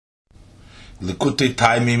Likutei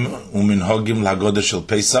Taimim u'minhagim l'Hagadah shel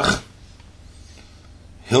Pesach.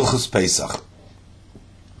 Hilchos Pesach.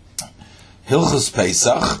 Hilchos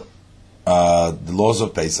Pesach, the laws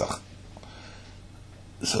of Pesach.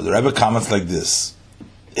 So the Rebbe comments like this: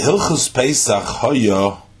 Hilchos Pesach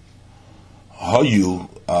hayu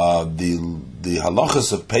the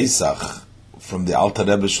halachas of Pesach from the Alter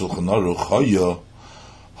Rebbe Shulchan Aruch hayu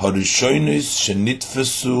harishonos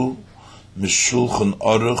shenitfesu mishulchan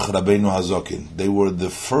Aruch Rabbeinu Hazakin. They were the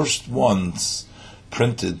first ones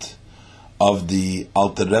printed of the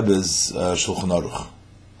Alter Rebbe's Shulchan Aruch,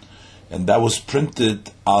 and that was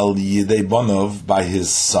printed al Yidei Bonov by his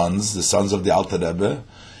sons, the sons of the Alter Rebbe,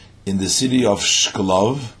 in the city of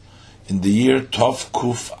Shklov in the year Tov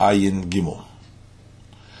Kuf Ayin Gimel.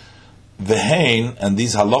 Vehein, and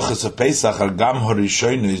these halachas of Pesach are gam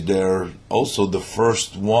harishonos. They're also the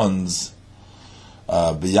first ones.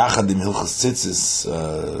 Biyachadim Hilchos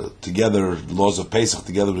Tzitzis, together, laws of Pesach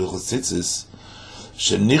together with Hilchos Tzitzis,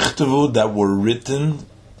 shenichtavu, that were written,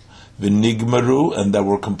 v'nigmaru, and that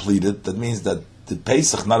were completed. That means that the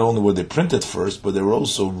Pesach, not only were they printed first, but they were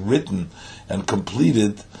also written and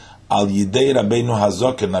completed al Yidei Rabbeinu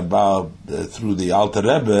Hazaken, about through the Alter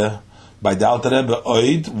Rebbe, by the Alter Rebbe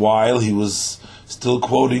Oid, while he was still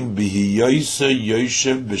quoting Bihi Yoise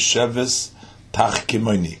Yoshev B'Sheves Tach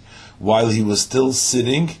Kimoni, while he was still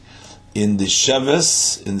sitting in the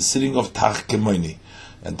Sheves, in the sitting of Tach Kimoni.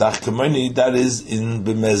 And Tach Kimoni, that is in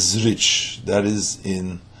B'Mezrich, that is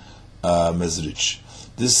in Mezrich.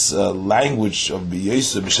 This language of Bihi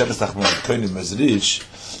Yoise B'Sheves Tach Kimoni Mezrich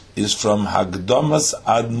is from Hagdamas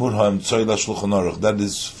Admur HaEmtzoy Shulchan Aruch. That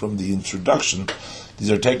is from the introduction. These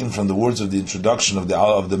are taken from the words of the introduction of the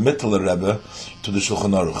Mittler Rebbe to the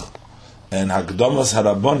Shulchan Aruch. And Hagdamas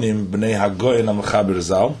Harabonim Bnei Hagoyin HaMechaber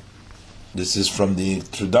Zal. This is from the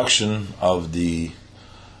introduction of the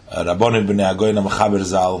Rabbonim Bnei Hagoyin HaMechaber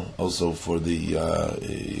Zal, also for the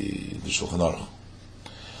Shulchan Aruch.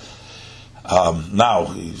 Now,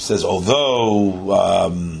 he says, although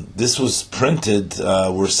this was printed,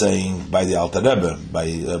 we're saying, by the Alter Rebbe,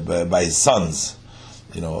 by his sons,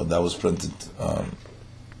 that was printed.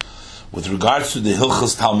 With regards to the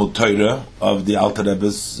Hilchos Talmud Torah of the Alter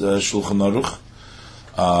Rebbe's Shulchan Aruch,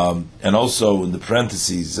 and also in the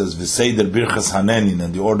parentheses, it says, V'seider Birchas Hanenin,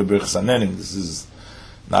 and the order Birchas Hanenin, this is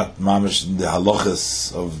not mamish in the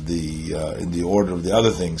halachas of in the order of the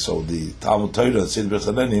other things. So the Talmud Torah and Seider Birchas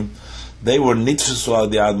Hanenin, they were nitfesu al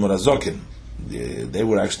the Admor Hazaken. They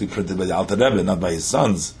were actually printed by the Alter Rebbe, not by his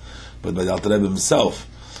sons, but by the Alter Rebbe himself.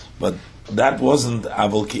 But that wasn't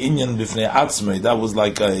avol ki'inyan b'fnei atzmei. That was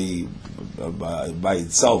like by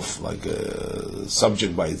itself, like a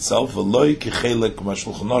subject by itself, v'loi kichelek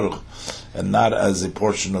ma'shulchan aruch, and not as a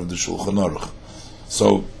portion of the Shulchan Aruch.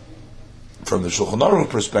 So, from the Shulchan Aruch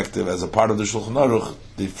perspective, as a part of the Shulchan Aruch,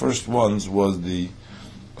 the first ones was the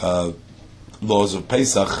laws of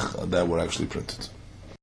Pesach that were actually printed.